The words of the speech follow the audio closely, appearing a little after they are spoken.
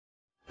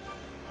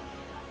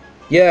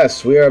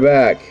Yes, we are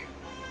back.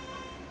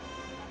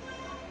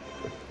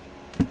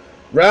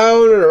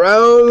 Round and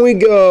around we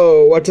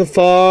go. Watch the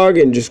fog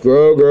and just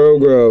grow, grow,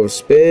 grow.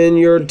 Spin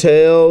your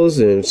tails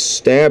and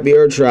stamp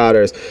your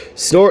trotters.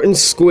 Snort and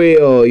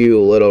squeal,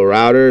 you little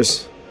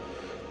routers.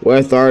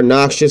 With our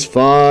noxious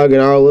fog and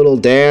our little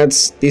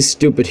dance, these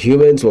stupid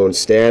humans won't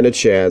stand a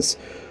chance.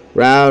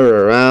 Round and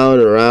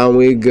around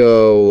we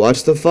go.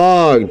 Watch the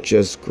fog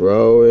just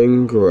grow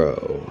and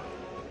grow.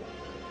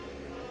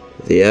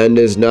 The end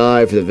is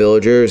nigh for the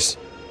villagers.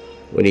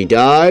 When he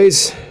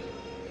dies,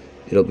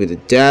 it'll be the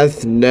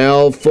death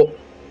knell for...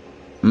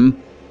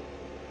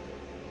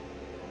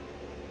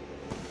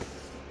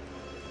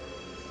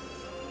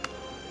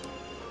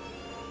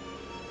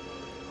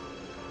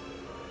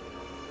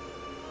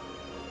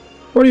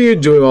 What are you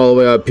doing all the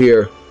way up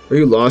here? Are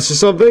you lost or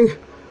something?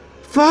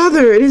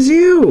 Father, it is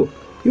you!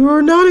 You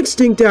are not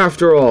extinct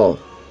after all.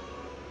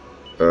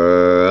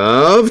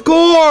 Of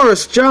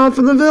course! Child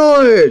from the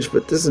village!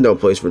 But this is no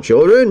place for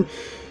children.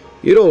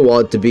 You don't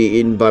want to be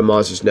eaten by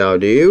monsters now,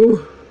 do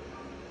you?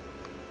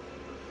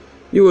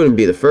 You wouldn't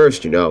be the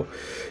first, you know.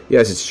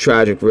 Yes, it's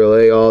tragic,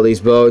 really. All these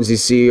bones you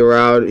see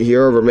around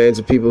here are remains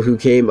of people who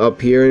came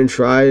up here and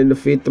tried to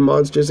defeat the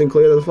monsters and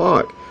clear the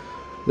fog.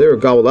 They were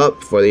gobbled up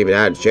before they even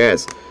had a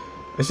chance.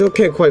 I still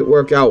can't quite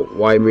work out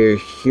why mere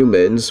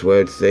humans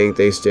would think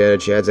they stand a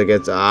chance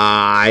against,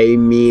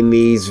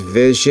 these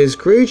vicious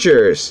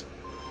creatures.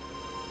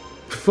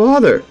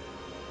 Father,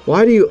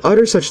 why do you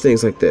utter such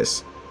things like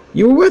this?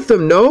 You were with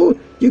them, no?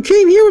 You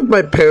came here with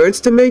my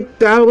parents to make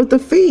battle with the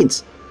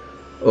fiends.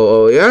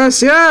 Oh,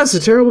 yes, a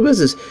terrible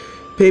business.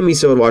 Paid me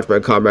so to watch my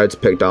comrades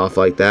picked off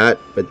like that,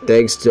 but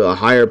thanks to a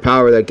higher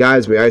power that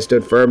guides me, I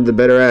stood firm to the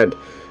bitter end.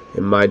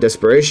 In my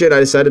desperation,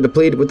 I decided to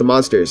plead with the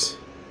monsters.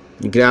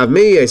 You can have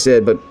me, I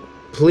said, but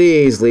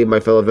please leave my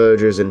fellow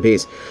villagers in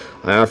peace.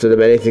 I offered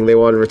them anything they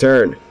wanted in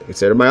return. They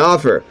considered my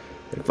offer,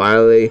 and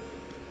finally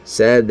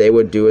said they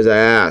would do as I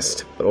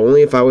asked, but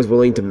only if I was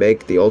willing to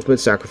make the ultimate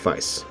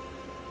sacrifice,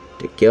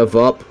 to give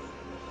up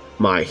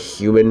my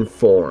human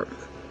form.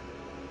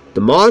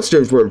 The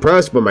monsters were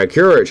impressed by my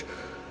courage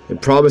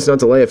and promised not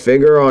to lay a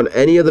finger on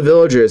any of the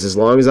villagers as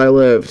long as I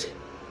lived,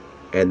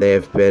 and they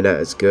have been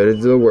as good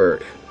as their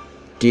word.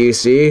 Do you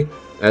see?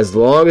 As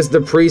long as the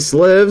priest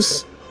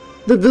lives,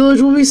 the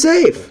village will be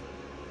safe.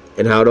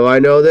 And how do I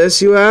know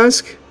this, you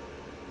ask?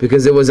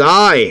 Because it was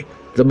I,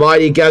 the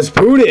mighty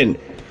Gasputin,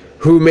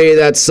 who made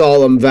that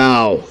solemn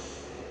vow.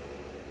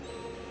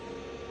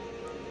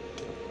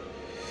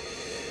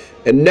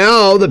 And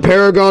now the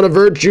paragon of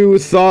virtue, who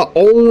thought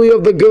only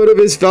of the good of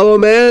his fellow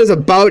man, is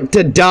about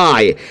to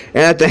die,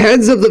 and at the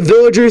hands of the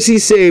villagers he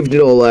saved,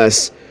 no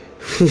less.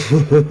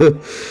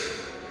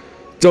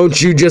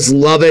 Don't you just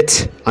love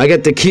it? I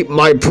get to keep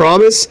my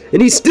promise,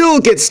 and he still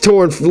gets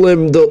torn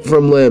limb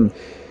from limb.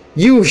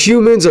 You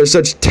humans are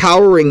such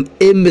towering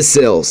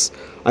imbeciles.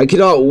 I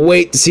cannot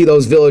wait to see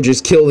those villagers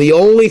kill the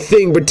only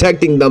thing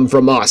protecting them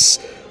from us.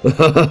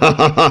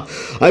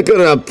 I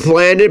couldn't have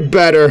planned it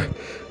better.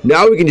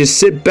 Now we can just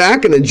sit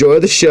back and enjoy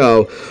the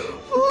show.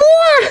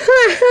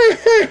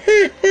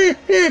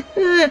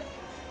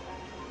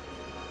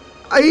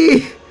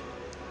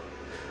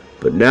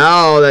 But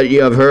now that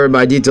you have heard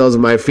my details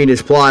of my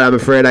fiendish plot, I'm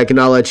afraid I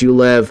cannot let you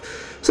live.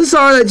 So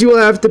sorry that you will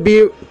have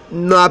to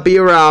not be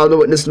around to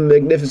witness the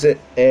magnificent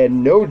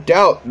and no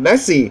doubt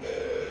messy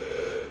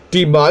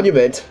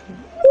demonument.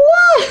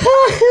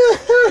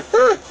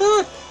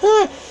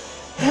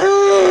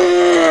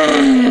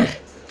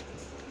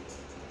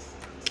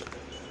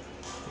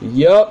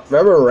 Yup,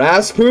 remember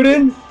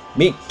Rasputin?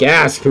 Meet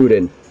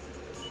Gasputin.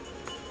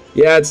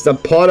 Yeah, it's the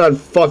pun on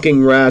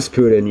fucking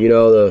Rasputin, you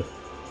know, the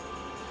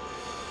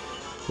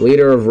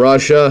leader of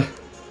Russia,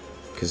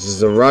 because this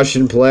is a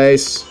Russian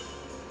place.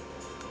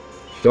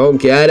 If you don't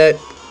get it,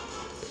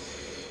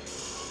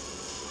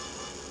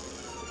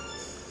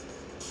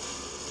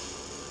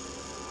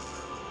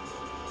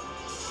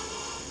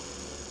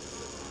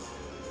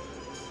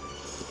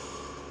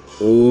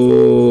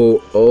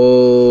 ooh,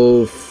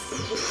 oh,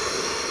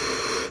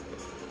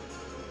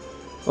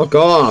 fuck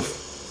off.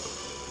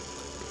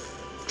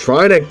 I'm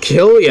trying to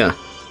kill ya.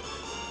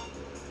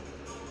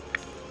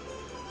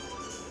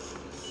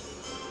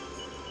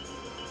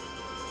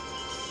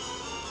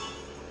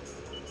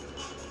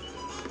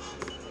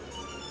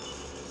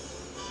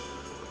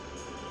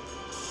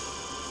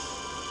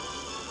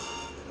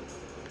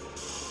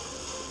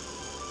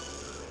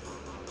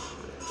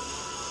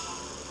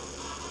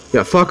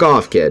 Yeah, fuck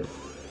off, kid.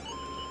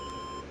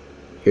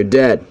 You're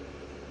dead.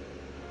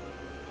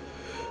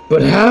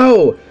 But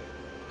how?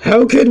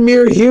 How could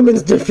mere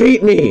humans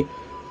defeat me?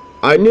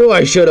 I knew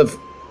I should have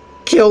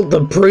killed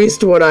the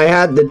priest when I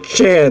had the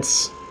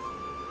chance.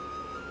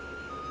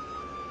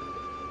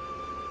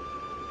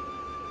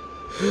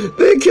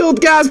 They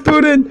killed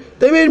Gasputin!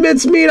 They made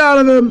mincemeat out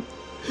of him!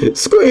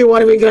 Squee,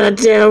 what are we gonna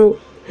do?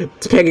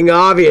 It's picking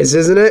obvious,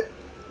 isn't it?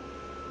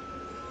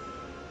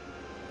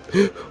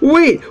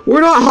 Wait,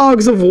 we're not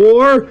hogs of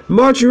war.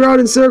 Marching around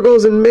in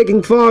circles and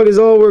making fog is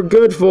all we're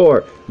good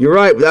for. You're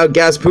right, without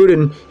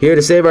Gasputin here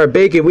to save our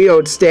bacon, we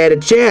don't stand a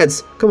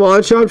chance. Come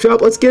on, Chop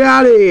Chop, let's get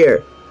out of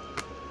here.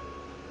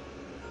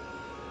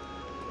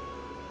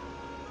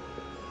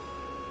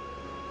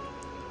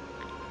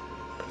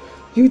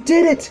 You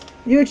did it!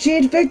 You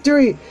achieved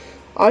victory!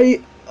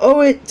 I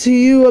owe it to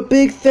you a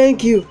big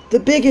thank you, the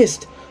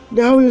biggest.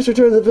 Now we must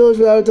return to the village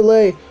without a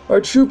delay.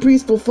 Our true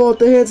priest will fall at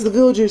the hands of the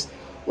villagers.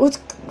 Let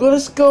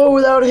us go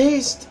without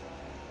haste.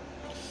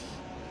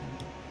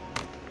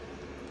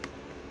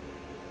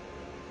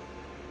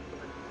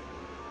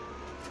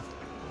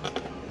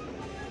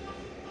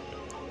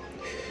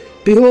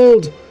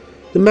 Behold,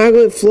 the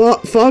magnet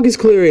fog is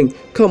clearing.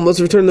 Come,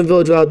 let's return to the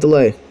village without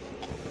delay.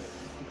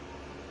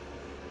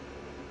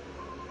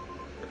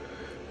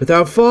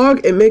 Without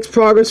fog, it makes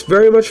progress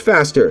very much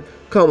faster.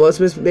 Come, let's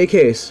make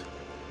haste.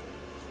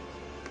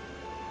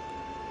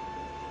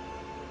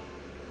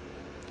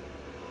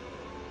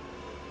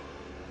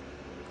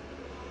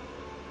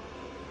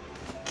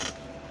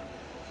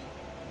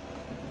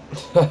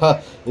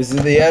 This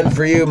is the end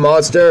for you,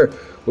 monster.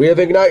 We have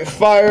ignite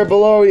fire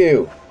below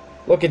you.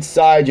 Look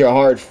inside your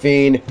heart,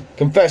 fiend.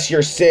 Confess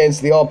your sins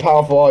to the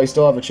all-powerful while you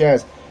still have a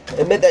chance.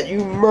 Admit that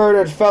you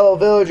murdered fellow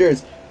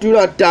villagers. Do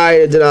not die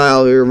in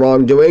denial of your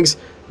wrongdoings.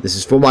 This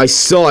is for my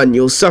son.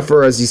 You'll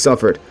suffer as he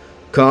suffered.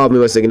 Come, we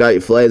must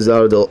ignite flames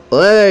without a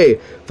delay.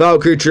 Foul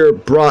creature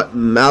brought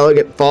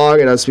malignant fog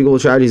and unspeakable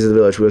tragedies to the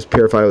village. We must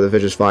purify with the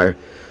vicious fire.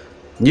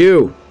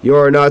 You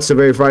are not so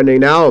very frightening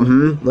now.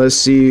 Let's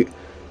see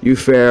you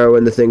fare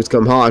when the things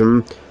come hot.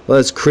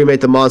 Let's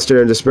cremate the monster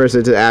and disperse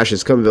it to the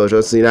ashes. Come, village,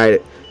 let's unite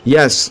it.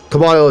 Yes,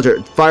 come on,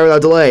 elder. Fire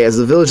without delay. As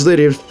the village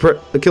leader,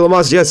 kill the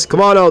monster. Yes, come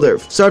on, elder.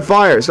 Start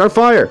fire. Start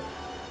fire.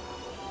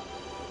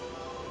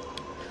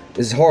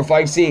 This is a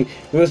horrifying scene.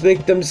 We must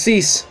make them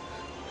cease.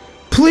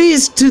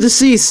 Please, to the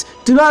cease.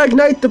 Do not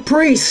ignite the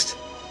priest.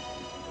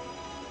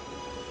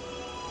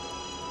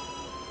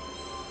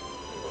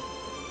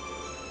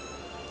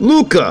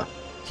 Luca,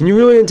 can you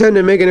really intend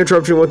to make an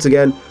interruption once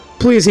again?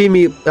 Please heed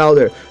me,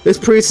 elder. This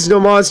priest is no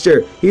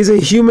monster. He's a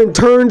human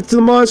turned to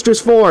the monster's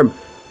form.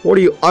 What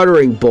are you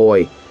uttering,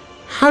 boy?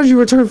 How did you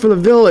return from the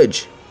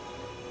village?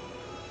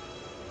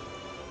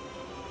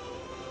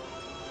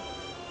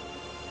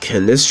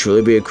 Can this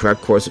truly be a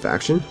correct course of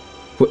action?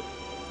 What?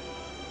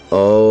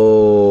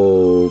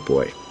 Oh,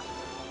 boy.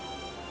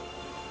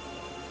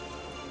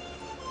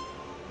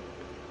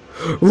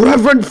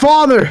 Reverend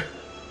Father!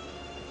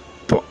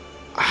 But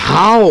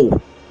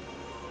how?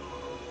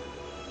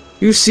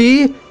 You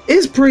see?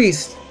 It's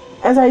priest!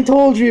 As I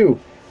told you!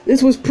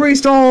 This was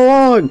priest all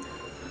along!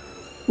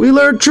 We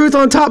learned truth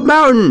on Top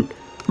Mountain!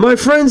 My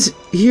friends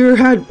here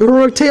had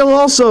heroic tale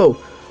also!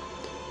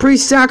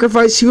 Priest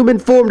sacrificed human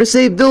form to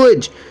save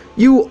village!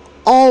 You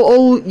all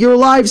owe your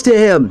lives to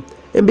him!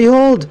 And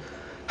behold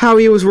how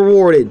he was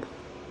rewarded!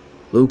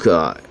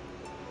 Luca,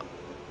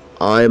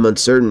 I am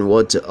uncertain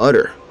what to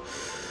utter.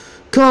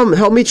 Come,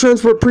 help me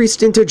transport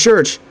priest into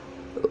church.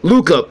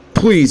 Luca,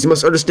 please, you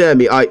must understand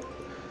me.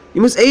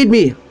 You must aid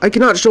me. I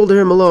cannot shoulder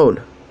him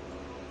alone.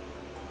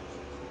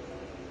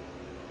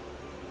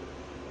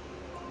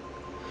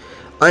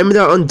 I am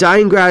without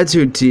undying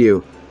gratitude to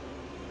you.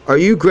 Are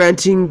you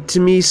granting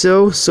to me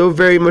so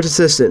very much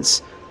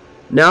assistance?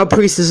 Now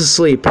priest is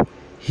asleep.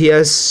 He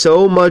has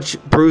so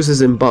much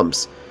bruises and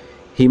bumps.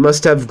 He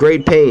must have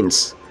great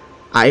pains.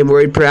 I am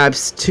worried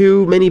perhaps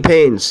too many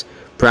pains.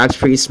 Perhaps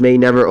priest may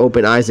never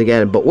open eyes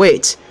again. But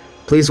wait.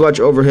 Please watch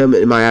over him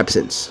in my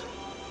absence.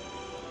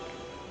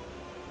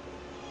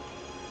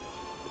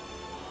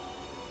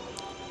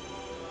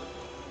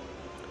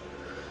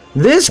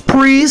 This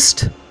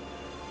priest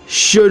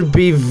should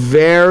be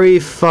very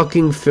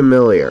fucking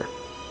familiar.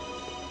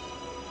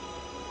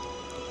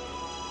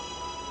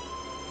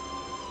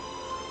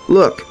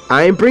 Look,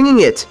 I am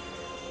bringing it.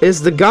 It's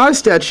the god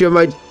statue of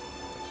my...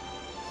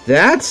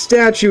 That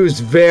statue is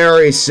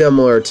very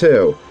similar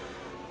too.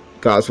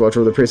 Goddess watch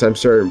over the priest. I'm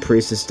certain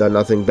priest has done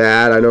nothing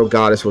bad. I know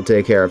goddess will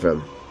take care of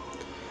him.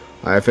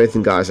 I have faith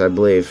in goddess, I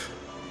believe.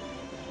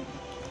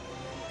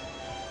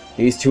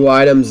 These two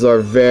items are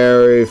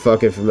very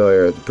fucking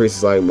familiar. The priest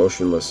is lying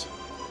motionless.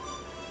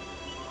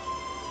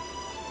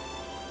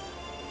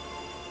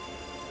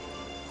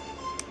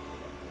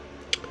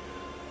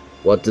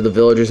 What do the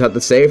villagers have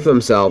to say for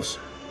themselves?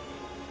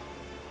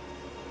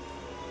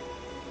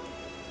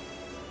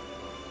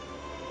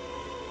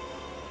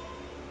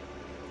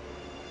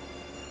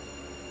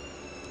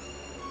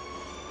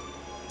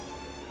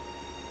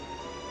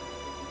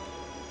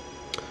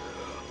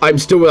 I'm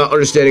still without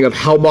understanding of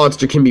how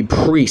monster can be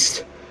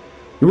priest.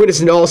 You're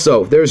innocent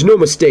also. There is no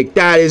mistake.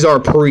 That is our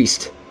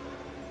priest.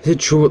 Is it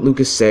true what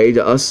Lucas say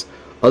to us?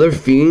 Other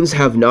fiends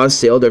have not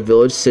assailed our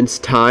village since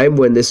time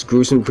when this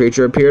gruesome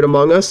creature appeared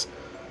among us?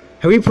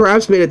 Have we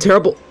perhaps made a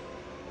terrible...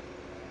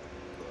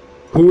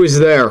 Who is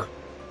there?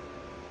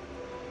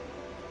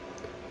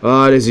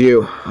 Ah, it is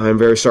you. I am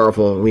very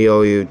sorrowful. We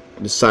owe you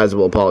a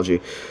sizable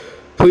apology.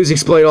 Please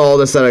explain all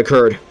this that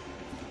occurred.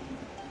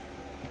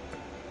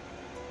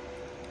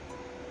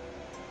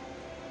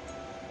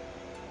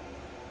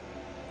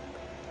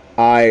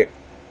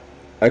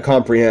 I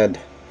comprehend.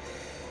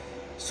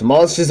 So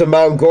monsters of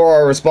Mount Gore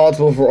are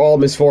responsible for all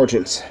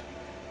misfortunes.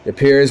 It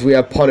appears we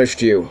have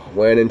punished you,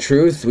 when in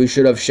truth we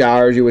should have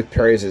showered you with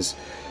praises.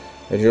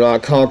 I do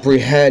not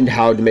comprehend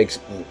how to make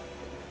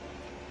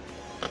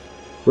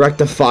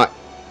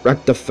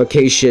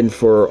rectification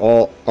for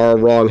all our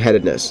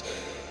wrong-headedness.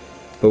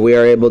 But we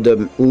are able to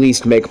at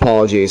least make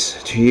apologies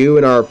to you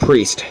and our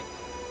priest.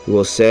 We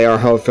will say our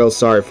heartfelt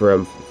sorry for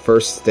him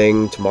first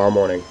thing tomorrow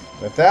morning.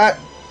 With that,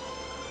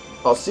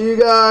 I'll see you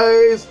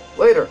guys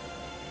later.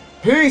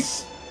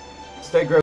 Peace! Stay grim.